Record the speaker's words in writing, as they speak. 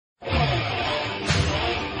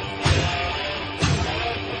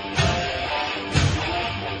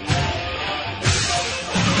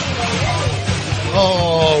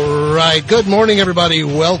All right. Good morning, everybody.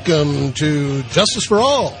 Welcome to Justice for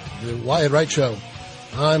All, the Wyatt Wright Show.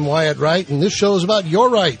 I'm Wyatt Wright, and this show is about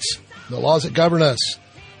your rights, the laws that govern us,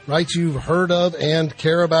 rights you've heard of and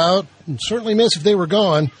care about, and certainly miss if they were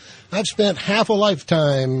gone. I've spent half a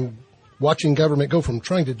lifetime watching government go from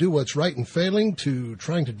trying to do what's right and failing to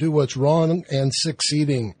trying to do what's wrong and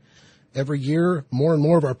succeeding. Every year, more and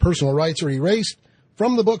more of our personal rights are erased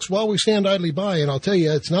from the books while we stand idly by. And I'll tell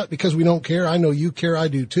you, it's not because we don't care. I know you care. I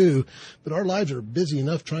do too. But our lives are busy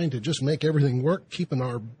enough trying to just make everything work, keeping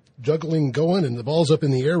our juggling going and the balls up in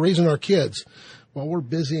the air, raising our kids. While we're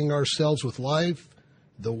busying ourselves with life,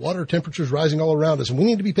 the water temperature is rising all around us, and we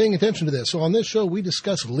need to be paying attention to this. So on this show, we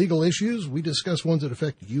discuss legal issues. We discuss ones that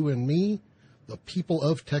affect you and me, the people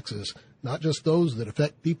of Texas, not just those that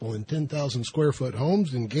affect people in 10,000 square foot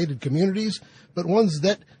homes in gated communities, but ones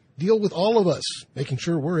that deal with all of us, making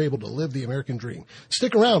sure we're able to live the American dream.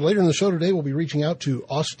 Stick around. Later in the show today, we'll be reaching out to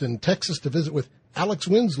Austin, Texas to visit with Alex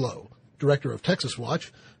Winslow, director of Texas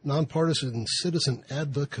Watch, nonpartisan citizen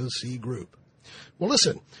advocacy group. Well,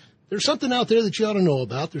 listen, there's something out there that you ought to know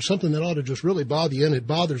about. There's something that ought to just really bother you, and it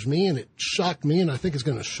bothers me, and it shocked me, and I think it's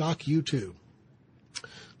going to shock you too.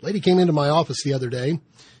 Lady came into my office the other day,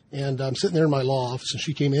 and I'm sitting there in my law office, and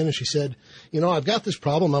she came in and she said, I've got this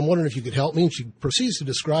problem. I'm wondering if you could help me. And she proceeds to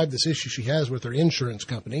describe this issue she has with her insurance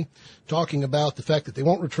company, talking about the fact that they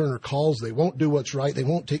won't return her calls. They won't do what's right. They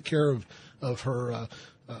won't take care of her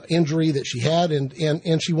injury that she had.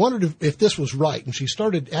 And she wondered if this was right. And she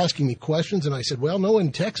started asking me questions. And I said, well, no,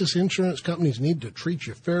 in Texas, insurance companies need to treat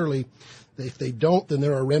you fairly. If they don't, then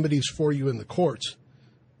there are remedies for you in the courts.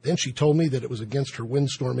 Then she told me that it was against her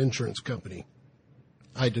windstorm insurance company.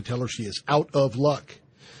 I had to tell her she is out of luck.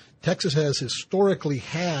 Texas has historically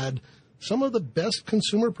had some of the best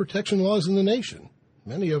consumer protection laws in the nation.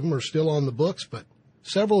 Many of them are still on the books, but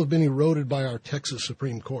several have been eroded by our Texas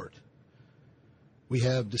Supreme Court. We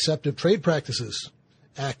have Deceptive Trade Practices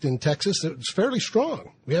Act in Texas that's fairly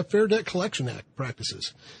strong. We have Fair Debt Collection Act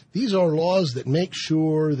practices. These are laws that make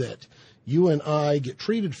sure that you and I get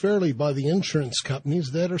treated fairly by the insurance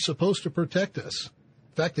companies that are supposed to protect us.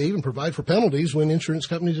 In fact, they even provide for penalties when insurance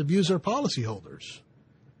companies abuse their policyholders.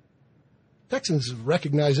 Texans have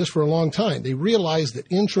recognized this for a long time. They realize that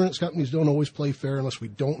insurance companies don't always play fair unless we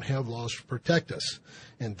don't have laws to protect us.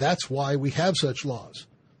 And that's why we have such laws.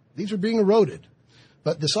 These are being eroded.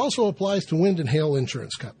 But this also applies to wind and hail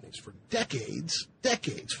insurance companies. For decades,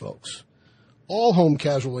 folks, all home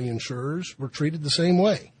casualty insurers were treated the same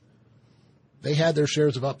way. They had their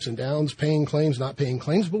shares of ups and downs, paying claims, not paying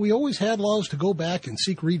claims, but we always had laws to go back and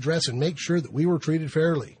seek redress and make sure that we were treated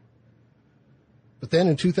fairly. But then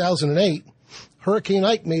in 2008, Hurricane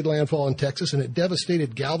Ike made landfall in Texas, and it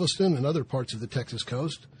devastated Galveston and other parts of the Texas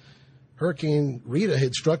coast. Hurricane Rita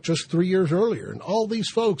had struck just 3 years earlier, and all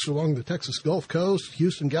these folks along the Texas Gulf Coast,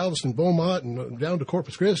 Houston, Galveston, Beaumont, and down to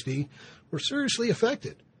Corpus Christi, were seriously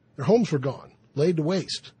affected. Their homes were gone, laid to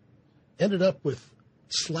waste, ended up with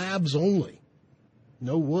slabs only.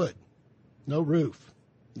 No wood, no roof,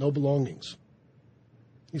 no belongings.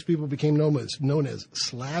 These people became known as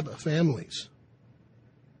slab families.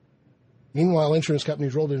 Meanwhile, insurance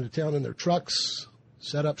companies rolled into town in their trucks,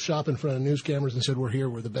 set up shop in front of news cameras and said, we're here,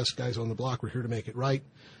 we're the best guys on the block, we're here to make it right.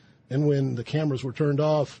 And when the cameras were turned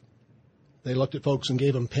off, they looked at folks and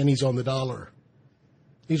gave them pennies on the dollar.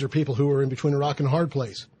 These are people who are in between a rock and a hard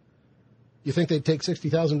place. You think they'd take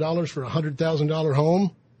 $60,000 for a $100,000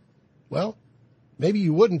 home? Well, maybe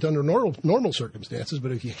you wouldn't under normal circumstances,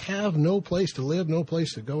 but if you have no place to live, no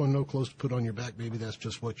place to go, and no clothes to put on your back, maybe that's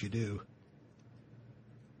just what you do.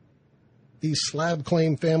 These slab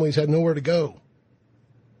claim families had nowhere to go.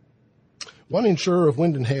 One insurer of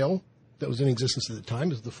wind and hail that was in existence at the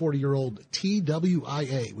time is the 40-year-old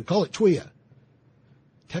TWIA. We call it TWIA,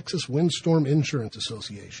 Texas Windstorm Insurance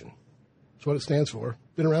Association. That's what it stands for.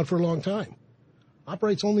 Been around for a long time.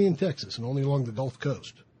 Operates only in Texas and only along the Gulf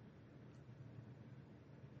Coast.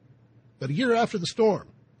 But a year after the storm,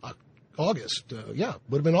 would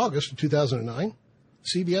have been August of 2009,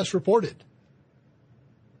 CBS reported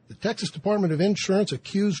the Texas Department of Insurance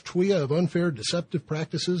accused TWIA of unfair deceptive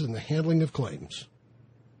practices in the handling of claims.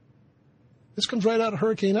 This comes right out of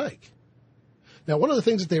Hurricane Ike. Now, one of the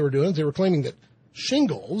things that they were doing is they were claiming that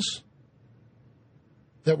shingles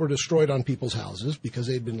that were destroyed on people's houses because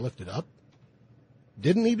they'd been lifted up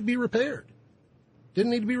didn't need to be repaired.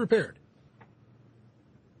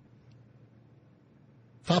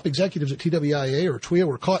 Top executives at TWIA or TWIA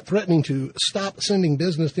were caught threatening to stop sending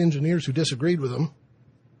business to engineers who disagreed with them.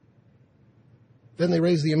 Then they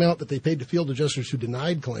raised the amount that they paid to field adjusters who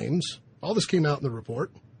denied claims. All this came out in the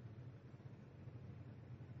report.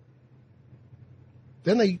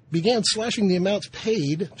 Then they began slashing the amounts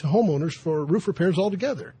paid to homeowners for roof repairs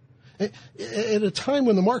altogether. At a time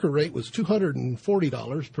when the market rate was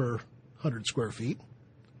 $240 per 100 square feet,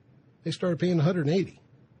 they started paying $180. At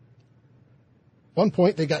one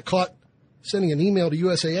point, they got caught sending an email to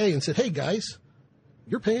USAA and said, hey, guys,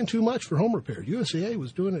 you're paying too much for home repairs. USAA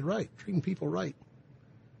was doing it right, treating people right.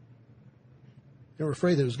 They were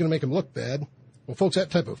afraid that it was going to make them look bad. Well, folks, that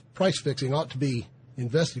type of price fixing ought to be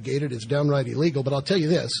investigated. It's downright illegal. But I'll tell you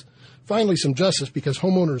this, finally some justice because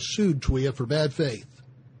homeowners sued TWIA for bad faith.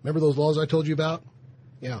 Remember those laws I told you about?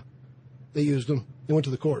 Yeah, they used them. They went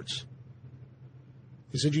to the courts.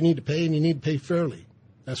 They said you need to pay and you need to pay fairly.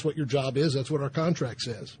 That's what your job is. That's what our contract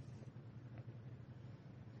says.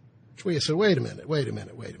 TWIA said, wait a minute.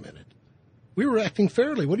 We were acting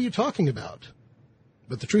fairly. What are you talking about?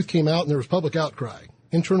 But the truth came out and there was public outcry.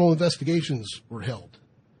 Internal investigations were held.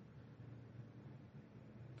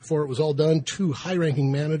 Before it was all done, 2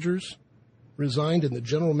 high-ranking managers resigned and the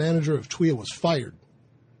general manager of TWIA was fired.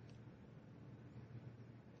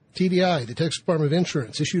 TDI, the Texas Department of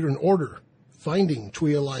Insurance, issued an order finding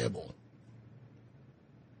TWIA liable.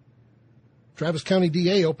 Travis County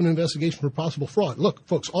DA opened an investigation for possible fraud. Look,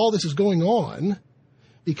 folks, all this is going on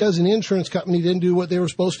because an insurance company didn't do what they were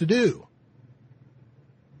supposed to do.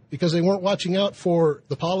 Because they weren't watching out for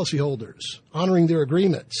the policyholders, honoring their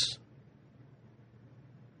agreements.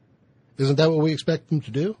 Isn't that what we expect them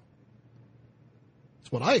to do?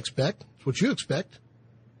 It's what I expect. It's what you expect.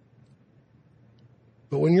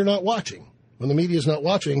 But when you're not watching, when the media is not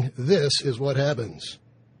watching, this is what happens.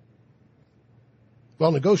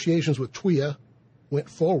 Well, negotiations with TWIA went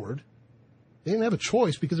forward. They didn't have a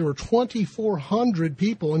choice because there were 2,400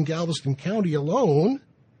 people in Galveston County alone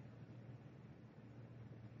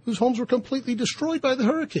whose homes were completely destroyed by the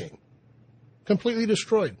hurricane. Completely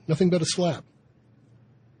destroyed. Nothing but a slab.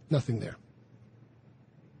 Nothing there.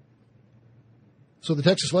 So the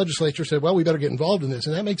Texas legislature said, well, we better get involved in this.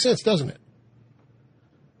 And that makes sense, doesn't it?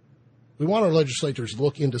 We want our legislators to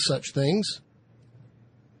look into such things.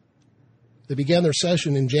 They began their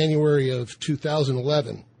session in January of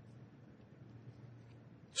 2011.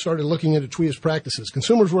 Started looking into TWIA's practices.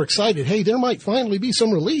 Consumers were excited. Hey, there might finally be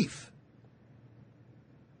some relief.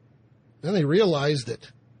 Then they realized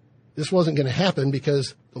that this wasn't going to happen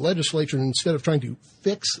because the legislature, instead of trying to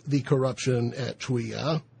fix the corruption at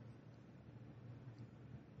TWIA,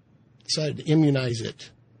 decided to immunize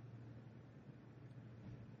it.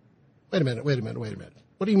 Wait a minute.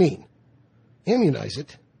 What do you mean? Immunize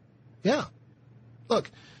it? Yeah.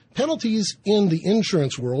 Look, penalties in the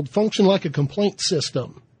insurance world function like a complaint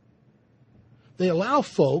system. They allow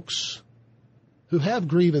folks who have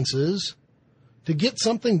grievances to get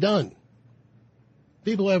something done.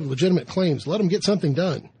 People who have legitimate claims, let them get something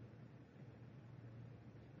done.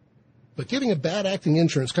 But giving a bad acting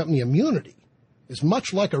insurance company immunity is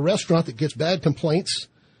much like a restaurant that gets bad complaints,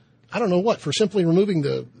 I don't know what, for simply removing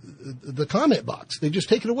the comment box. They just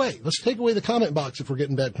take it away. Let's take away the comment box if we're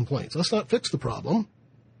getting bad complaints. Let's not fix the problem.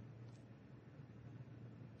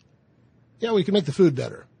 Yeah, we can make the food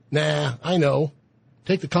better. Nah, I know.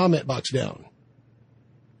 Take the comment box down.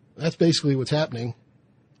 That's basically what's happening.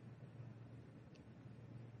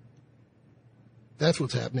 That's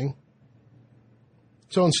what's happening.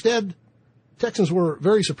 So instead, Texans were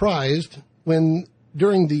very surprised when,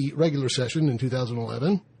 during the regular session in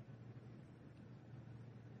 2011,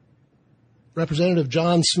 Representative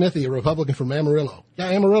John Smithy, a Republican from Amarillo. Yeah,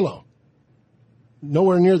 Amarillo.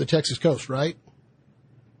 Nowhere near the Texas coast, right?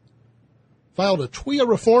 Filed a TWIA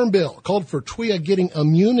reform bill, called for TWIA getting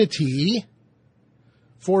immunity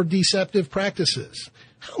for deceptive practices.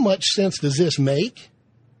 How much sense does this make?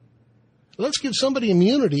 Let's give somebody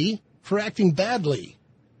immunity for acting badly.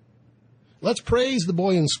 Let's praise the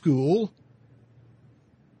boy in school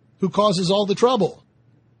who causes all the trouble.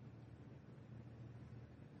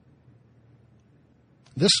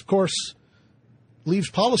 This, of course, leaves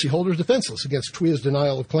policyholders defenseless against TWIA's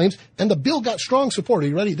denial of claims, and the bill got strong support. Are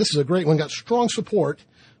you ready? This is a great one. Got strong support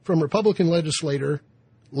from Republican legislator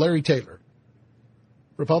Larry Taylor,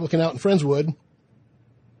 Republican out in Friendswood.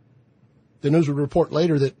 The news would report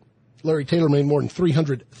later that Larry Taylor made more than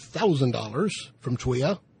 $300,000 from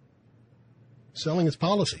TWIA selling its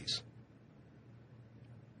policies.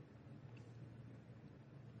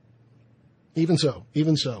 Even so.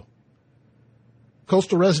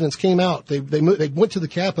 Coastal residents came out. They went to the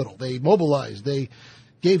Capitol. They mobilized. They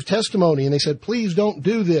gave testimony, and they said, please don't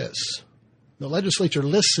do this. The legislature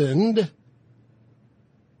listened,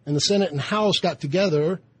 and the Senate and House got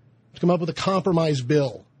together to come up with a compromise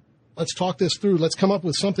bill. Let's talk this through. Let's come up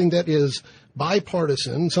with something that is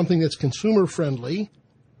bipartisan, something that's consumer-friendly,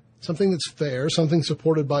 something that's fair, something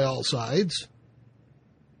supported by all sides.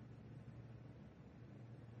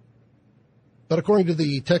 But according to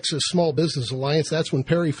the Texas Small Business Alliance, that's when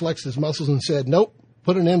Perry flexed his muscles and said, nope,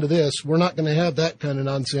 put an end to this. We're not going to have that kind of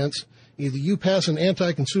nonsense. Either you pass an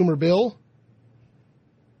anti-consumer bill,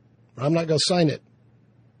 or I'm not going to sign it.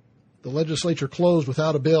 The legislature closed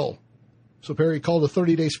without a bill. So Perry called a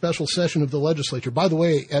 30-day special session of the legislature. By the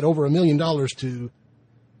way, at over $1 million to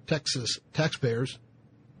Texas taxpayers.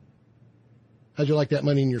 How'd you like that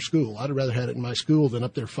money in your school? I'd have rather had it in my school than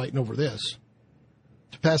up there fighting over this.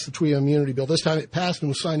 To pass the TWIA immunity bill. This time it passed and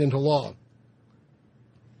was signed into law.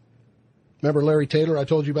 Remember Larry Taylor? I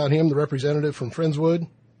told you about him, the representative from Friendswood?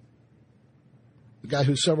 The guy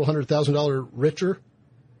who's several $100,000 richer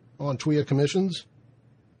on TWIA commissions?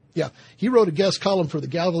 Yeah, he wrote a guest column for the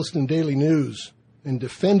Galveston Daily News and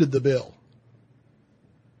defended the bill.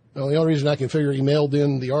 Well, the only reason I can figure he mailed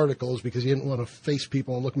in the article is because he didn't want to face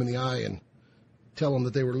people and look them in the eye and tell them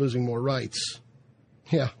that they were losing more rights.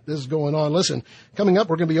 Yeah, this is going on. Listen, coming up,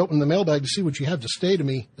 we're going to be opening the mailbag to see what you have to say to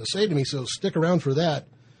me, so stick around for that.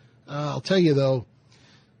 I'll tell you, though,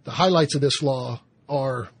 the highlights of this law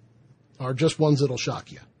are just ones that'll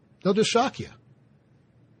shock you. They'll just shock you.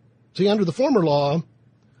 See, under the former law,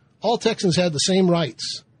 all Texans had the same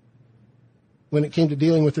rights when it came to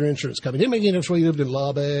dealing with their insurance company. It didn't make any difference whether you lived in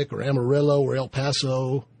Lubbock or Amarillo or El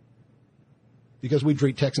Paso, because we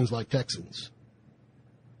treat Texans like Texans.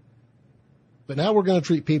 But now we're going to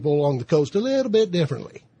treat people along the coast a little bit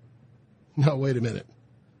differently. No, wait a minute.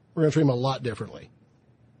 We're going to treat them a lot differently.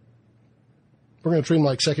 We're going to treat them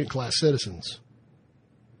like second-class citizens.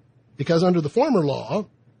 Because under the former law,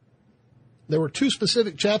 there were two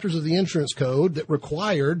specific chapters of the insurance code that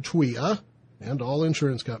required TWIA and all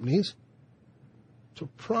insurance companies to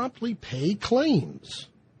promptly pay claims.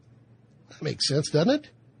 That makes sense, doesn't it?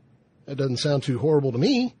 That doesn't sound too horrible to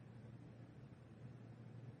me.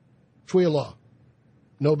 TWIA law.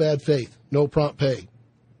 No bad faith. No prompt pay.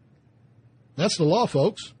 That's the law,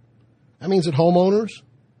 folks. That means that homeowners,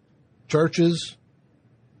 churches,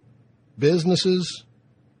 businesses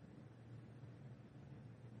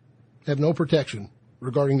have no protection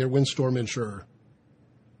regarding their windstorm insurer.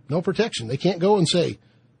 No protection. They can't go and say,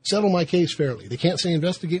 settle my case fairly. They can't say,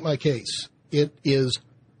 investigate my case. It is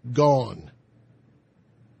gone.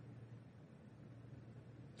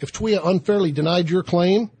 If TWIA unfairly denied your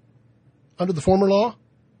claim under the former law,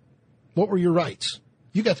 what were your rights?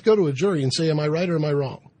 You got to go to a jury and say, am I right or am I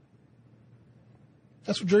wrong?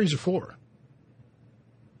 That's what juries are for.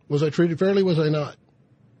 Was I treated fairly? Was I not?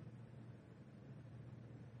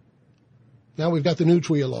 Now we've got the new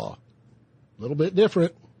TWIA law. A little bit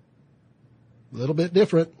different. A little bit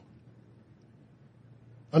different.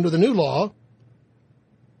 Under the new law,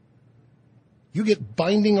 you get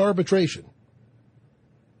binding arbitration.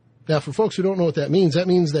 Now, for folks who don't know what that means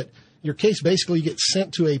that your case basically gets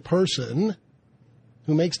sent to a person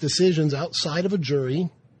who makes decisions outside of a jury.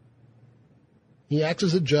 He acts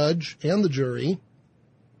as a judge and the jury.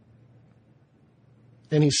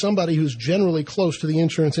 And he's somebody who's generally close to the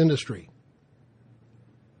insurance industry.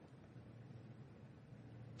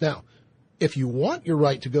 Now, if you want your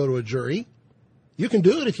right to go to a jury, you can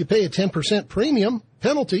do it if you pay a 10% premium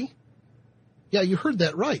penalty. Yeah, you heard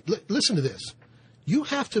that right. Listen to this. You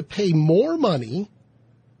have to pay more money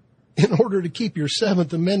in order to keep your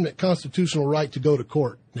Seventh Amendment constitutional right to go to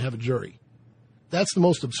court and have a jury. That's the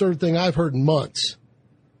most absurd thing I've heard in months.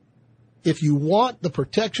 If you want the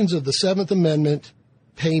protections of the Seventh Amendment,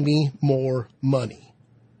 pay me more money.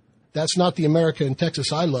 That's not the America in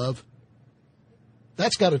Texas I love.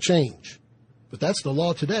 That's got to change. But that's the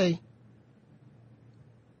law today.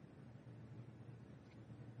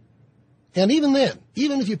 And even then,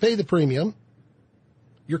 even if you pay the premium,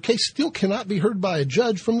 your case still cannot be heard by a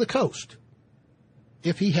judge from the coast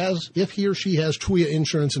if he or she has TWIA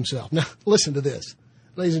insurance himself. Now, listen to this.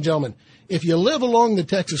 Ladies and gentlemen, if you live along the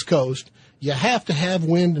Texas coast, you have to have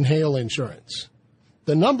wind and hail insurance.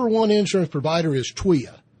 The number one insurance provider is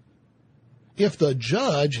TWIA. If the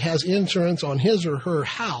judge has insurance on his or her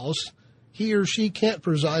house, he or she can't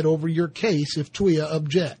preside over your case if TWIA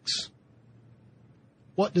objects.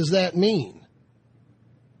 What does that mean?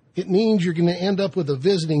 It means you're going to end up with a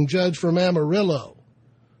visiting judge from Amarillo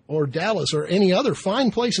or Dallas or any other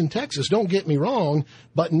fine place in Texas, don't get me wrong,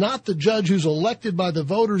 but not the judge who's elected by the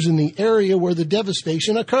voters in the area where the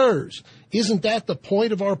devastation occurs. Isn't that the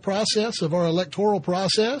point of our process, of our electoral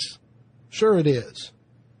process? Sure it is.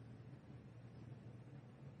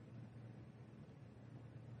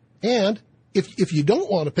 And if you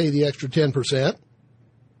don't want to pay the extra 10%,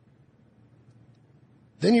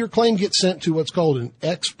 then your claim gets sent to what's called an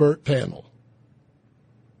expert panel.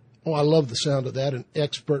 Oh, I love the sound of that, an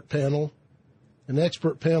expert panel. An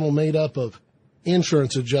expert panel made up of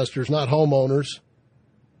insurance adjusters, not homeowners.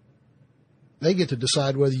 They get to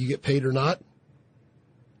decide whether you get paid or not.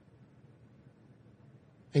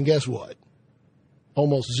 And guess what?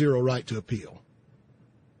 Almost zero right to appeal.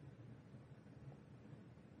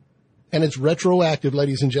 And it's retroactive,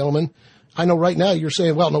 ladies and gentlemen. I know right now you're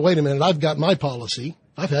saying, well, no, wait a minute. I've got my policy.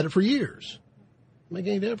 I've had it for years. Doesn't make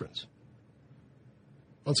any difference.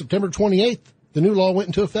 On September 28th, the new law went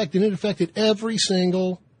into effect, and it affected every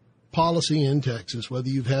single policy in Texas, whether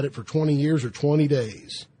you've had it for 20 years or 20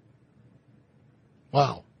 days.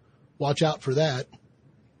 Wow. Watch out for that.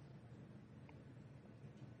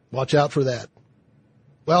 Watch out for that.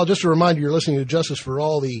 Well, just a reminder, you're listening to Justice for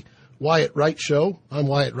All, the Wyatt Wright Show. I'm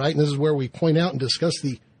Wyatt Wright, and this is where we point out and discuss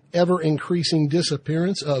the ever-increasing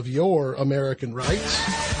disappearance of your American rights.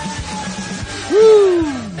 Woo!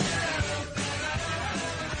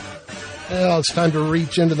 Well, it's time to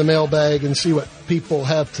reach into the mailbag and see what people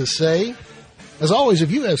have to say. As always, if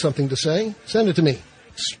you have something to say, send it to me.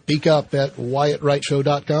 Speak up at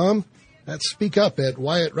WyattWrightShow.com. That's speak up at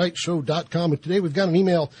WyattWrightShow.com. And today we've got an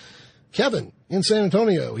email. Kevin in San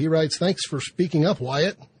Antonio. He writes, thanks for speaking up,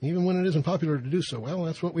 Wyatt, even when it isn't popular to do so. Well,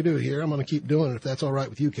 that's what we do here. I'm going to keep doing it if that's all right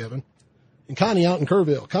with you, Kevin. And Connie out in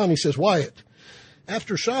Kerrville. Connie says, Wyatt,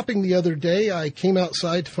 after shopping the other day, I came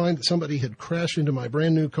outside to find that somebody had crashed into my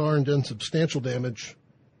brand new car and done substantial damage.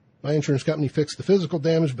 My insurance company fixed the physical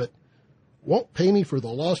damage, but won't pay me for the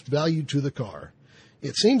lost value to the car.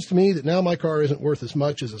 It seems to me that now my car isn't worth as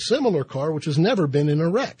much as a similar car which has never been in a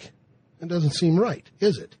wreck. It doesn't seem right,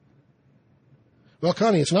 is it? Well,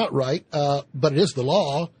 Connie, it's not right, but it is the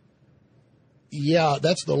law. Yeah,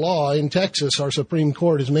 that's the law. In Texas, our Supreme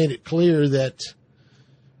Court has made it clear that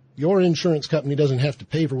your insurance company doesn't have to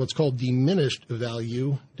pay for what's called diminished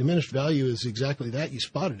value. Diminished value is exactly that. You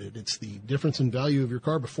spotted it. It's the difference in value of your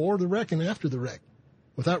car before the wreck and after the wreck,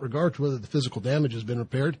 without regard to whether the physical damage has been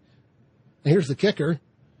repaired. And here's the kicker.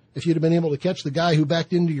 If you'd have been able to catch the guy who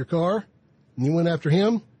backed into your car and you went after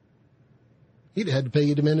him, he'd have had to pay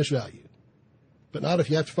you diminished value. But not if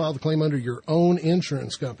you have to file the claim under your own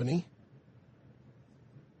insurance company.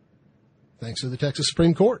 Thanks to the Texas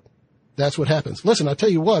Supreme Court. That's what happens. Listen, I'll tell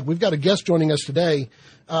you what, we've got a guest joining us today.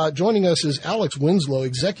 Joining us is Alex Winslow,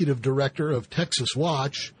 Executive Director of Texas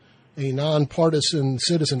Watch, a nonpartisan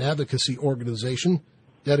citizen advocacy organization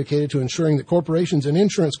dedicated to ensuring that corporations and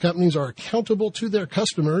insurance companies are accountable to their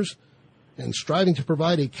customers and striving to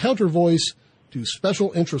provide a counter voice to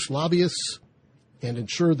special interest lobbyists and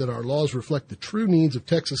ensure that our laws reflect the true needs of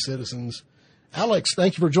Texas citizens. Alex,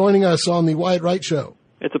 thank you for joining us on the Wyatt Wright Show.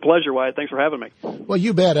 It's a pleasure, Wyatt. Thanks for having me. Well,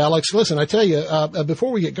 you bet, Alex. Listen, I tell you,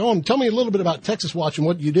 before we get going, tell me a little bit about Texas Watch and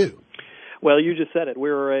what you do. Well, you just said it.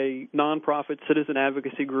 We're a nonprofit citizen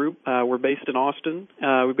advocacy group. We're based in Austin.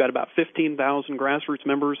 We've got about 15,000 grassroots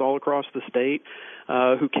members all across the state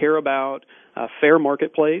who care about a fair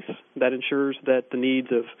marketplace that ensures that the needs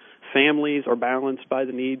of families are balanced by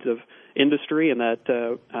the needs of industry, and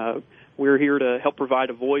that we're here to help provide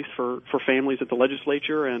a voice for families at the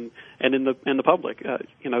legislature and in the public.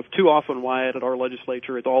 Too often, Wyatt, at our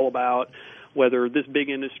legislature, it's all about whether this big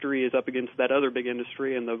industry is up against that other big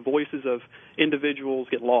industry, and the voices of individuals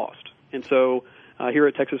get lost. And so here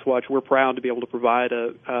at Texas Watch, we're proud to be able to provide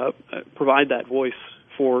that voice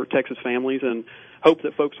for Texas families, and hope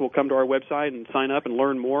that folks will come to our website and sign up and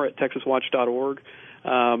learn more at texaswatch.org.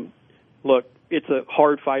 Look, it's a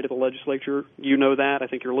hard fight at the legislature. You know that. I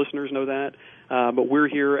think your listeners know that. But we're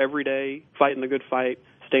here every day fighting the good fight,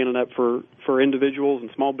 standing up for individuals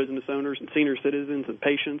and small business owners and senior citizens and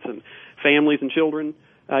patients and families and children,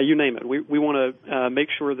 you name it. We want to make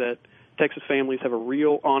sure that Texas families have a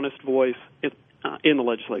real, honest voice in the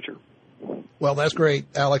legislature. Well, that's great,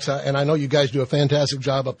 Alex, and I know you guys do a fantastic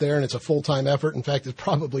job up there, and it's a full-time effort. In fact, it's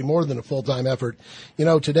probably more than a full-time effort. You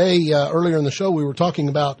know, today, earlier in the show, we were talking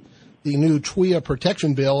about the new TWIA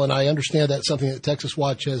protection bill, and I understand that's something that Texas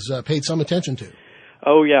Watch has paid some attention to.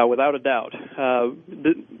 Oh, yeah, without a doubt.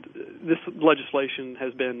 This legislation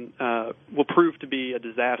has been will prove to be a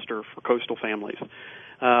disaster for coastal families.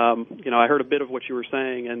 I heard a bit of what you were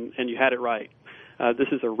saying, and you had it right. This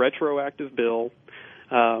is a retroactive bill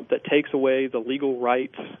that takes away the legal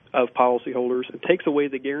rights of policyholders and takes away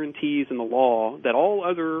the guarantees in the law that all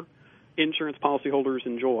other insurance policyholders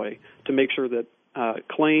enjoy to make sure that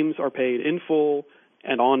claims are paid in full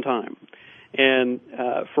and on time. And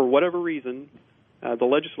for whatever reason, the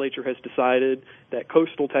legislature has decided that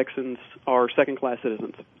coastal Texans are second-class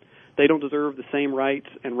citizens. They don't deserve the same rights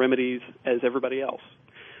and remedies as everybody else,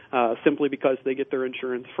 simply because they get their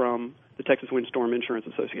insurance from the Texas Windstorm Insurance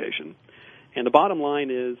Association. And the bottom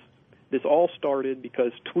line is This all started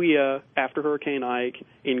because TWIA, after Hurricane Ike,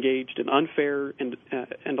 engaged in unfair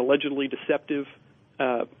and allegedly deceptive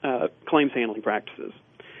claims handling practices.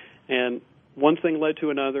 And one thing led to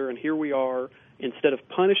another, and here we are. Instead of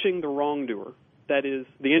punishing the wrongdoer, that is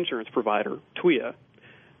the insurance provider, TWIA,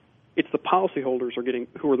 it's the policyholders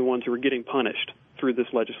who are the ones who are getting punished through this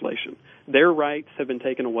legislation. Their rights have been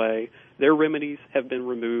taken away, their remedies have been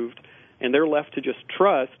removed, and they're left to just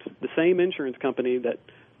trust the same insurance company that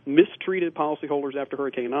mistreated policyholders after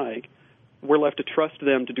Hurricane Ike. We're left to trust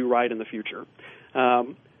them to do right in the future.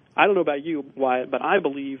 I don't know about you, Wyatt, but I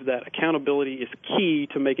believe that accountability is key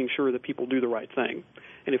to making sure that people do the right thing.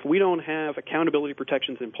 And if we don't have accountability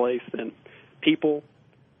protections in place, then people,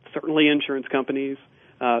 certainly insurance companies,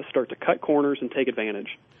 start to cut corners and take advantage.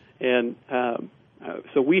 And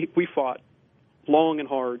so we fought long and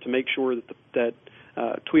hard to make sure that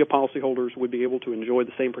TWIA policyholders would be able to enjoy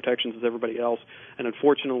the same protections as everybody else, and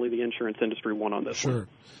unfortunately the insurance industry won on this one.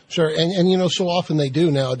 Sure. And so often they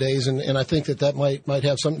do nowadays, and I think that might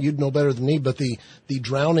have something you'd know better than me, but the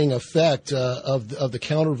drowning effect of the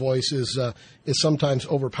counter voice is sometimes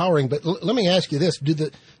overpowering. But let me ask you this: do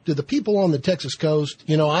the people on the Texas coast,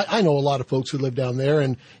 I know a lot of folks who live down there,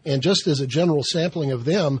 and just as a general sampling of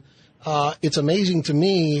them, it's amazing to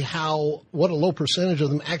me what a low percentage of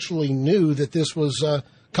them actually knew that this was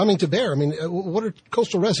coming to bear. I mean, what are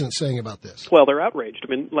coastal residents saying about this? Well, they're outraged. I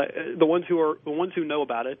mean, the ones who know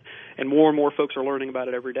about it, and more folks are learning about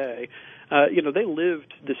it every day. They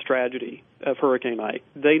lived this tragedy of Hurricane Ike.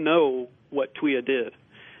 They know what TWIA did,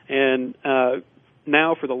 and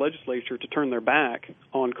now for the legislature to turn their back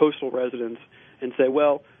on coastal residents and say,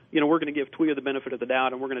 well, we're going to give TWIA the benefit of the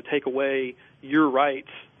doubt, and we're going to take away your rights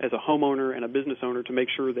as a homeowner and a business owner to make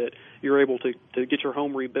sure that you're able to get your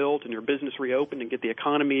home rebuilt and your business reopened and get the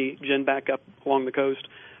economy gen back up along the coast.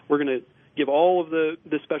 We're going to give all of the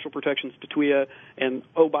special protections to TWIA, and,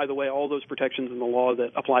 oh, by the way, all those protections in the law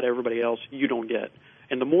that apply to everybody else you don't get.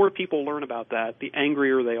 And the more people learn about that, the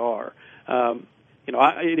angrier they are.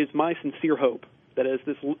 It is my sincere hope that as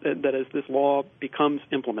this law becomes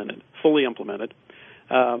fully implemented,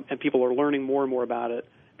 and people are learning more and more about it,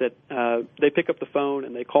 that they pick up the phone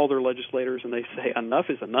and they call their legislators and they say, enough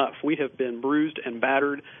is enough. We have been bruised and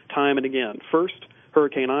battered time and again. First,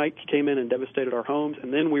 Hurricane Ike came in and devastated our homes,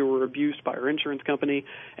 and then we were abused by our insurance company,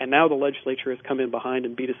 and now the legislature has come in behind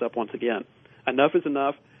and beat us up once again. Enough is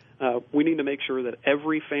enough. We need to make sure that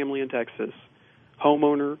every family in Texas,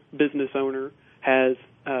 homeowner, business owner, has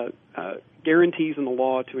guarantees in the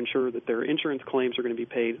law to ensure that their insurance claims are going to be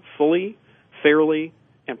paid fully, fairly,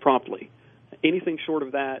 and promptly. Anything short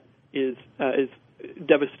of that is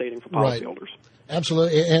devastating for policyholders. Right.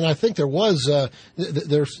 Absolutely, and I think there was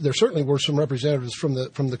there certainly were some representatives from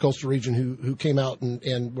the coastal region who came out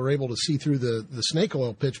and were able to see through the snake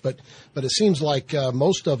oil pitch, but it seems like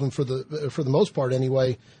most of them, for the most part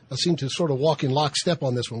anyway, seem to sort of walk in lockstep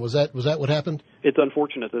on this one. Was that what happened? It's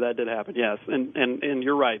unfortunate that did happen. Yes, and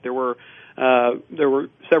you're right. There were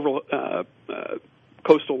several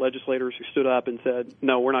coastal legislators who stood up and said,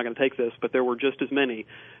 no, we're not going to take this, but there were just as many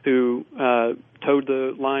who towed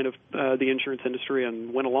the line of the insurance industry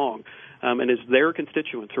and went along. And it's their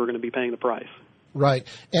constituents who are going to be paying the price. Right.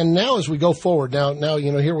 And now as we go forward, now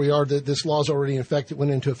here we are, this law's already in effect. It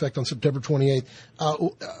went into effect on September 28th.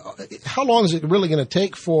 How long is it really going to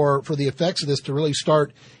take for the effects of this to really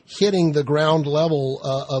start hitting the ground level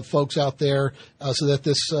of folks out there so that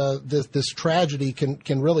this tragedy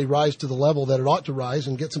can really rise to the level that it ought to rise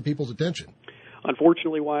and get some people's attention?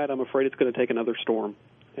 Unfortunately, Wyatt, I'm afraid it's going to take another storm.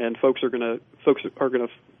 And folks are going to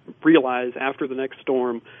realize after the next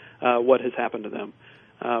storm what has happened to them.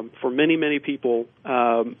 For many, many people,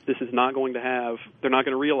 this is not going to they're not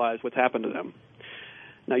going to realize what's happened to them.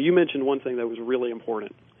 Now, you mentioned one thing that was really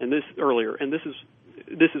important, and this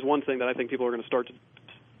is one thing that I think people are going to start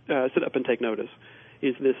to sit up and take notice,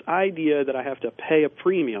 is this idea that I have to pay a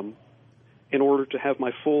premium in order to have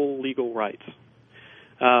my full legal rights.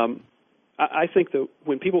 I think that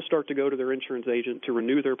when people start to go to their insurance agent to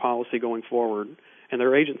renew their policy going forward, and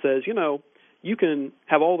their agent says, you can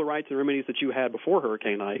have all the rights and remedies that you had before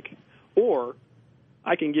Hurricane Ike, or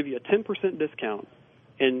I can give you a 10% discount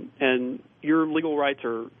and your legal rights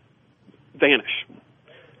vanish.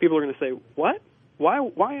 People are going to say, what?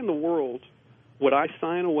 Why in the world would I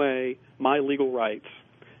sign away my legal rights?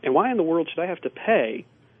 And why in the world should I have to pay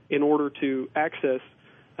in order to access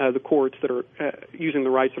the courts that are using the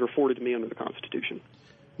rights that are afforded to me under the Constitution?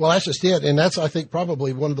 Well, that's just it. And that's, I think,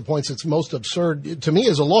 probably one of the points that's most absurd. To me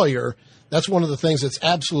as a lawyer, that's one of the things that's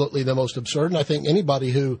absolutely the most absurd. And I think anybody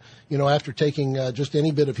who, after taking just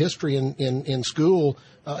any bit of history in school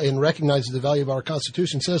and recognizes the value of our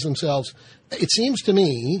Constitution says to themselves, it seems to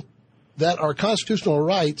me that our constitutional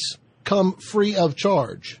rights come free of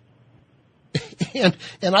charge. And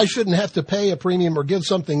I shouldn't have to pay a premium or give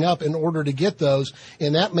something up in order to get those.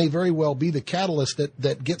 And that may very well be the catalyst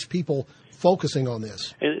that gets people focusing on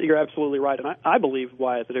this. And you're absolutely right. And I believe,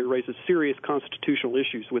 Wyatt, that it raises serious constitutional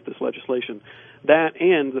issues with this legislation. That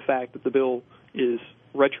and the fact that the bill is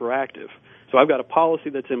retroactive. So I've got a policy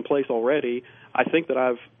that's in place already. I think that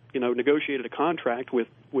I've, negotiated a contract with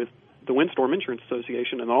the Windstorm Insurance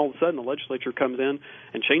Association, and all of a sudden the legislature comes in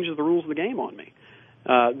and changes the rules of the game on me.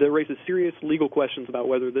 That raises serious legal questions about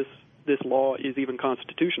whether this law is even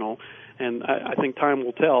constitutional, and I think time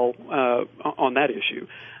will tell on that issue.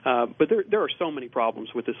 But there are so many problems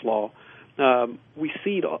with this law. We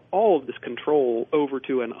cede all of this control over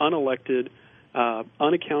to an unelected,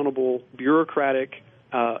 unaccountable, bureaucratic,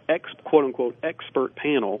 quote-unquote expert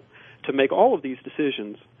panel to make all of these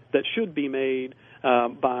decisions that should be made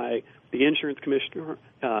by the insurance commissioner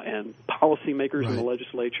and policymakers in the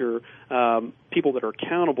legislature, people that are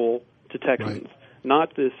accountable to Texans,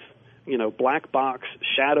 not this, black box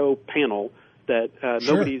shadow panel that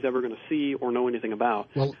nobody's ever going to see or know anything about.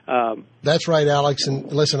 Well, that's right, Alex.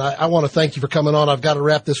 And listen, I want to thank you for coming on. I've got to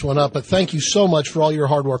wrap this one up, but thank you so much for all your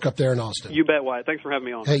hard work up there in Austin. You bet, Wyatt. Thanks for having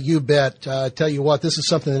me on. Hey, you bet. Tell you what, this is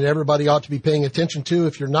something that everybody ought to be paying attention to.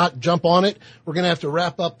 If you're not, jump on it. We're going to have to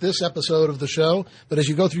wrap up this episode of the show. But as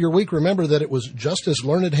you go through your week, remember that it was Justice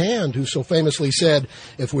Learned Hand who so famously said,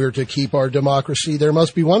 if we're to keep our democracy, there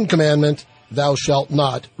must be one commandment: thou shalt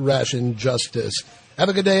not ration justice. Have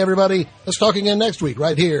a good day, everybody. Let's talk again next week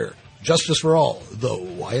right here. Justice for All, The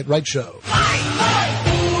Wyatt Wright Show.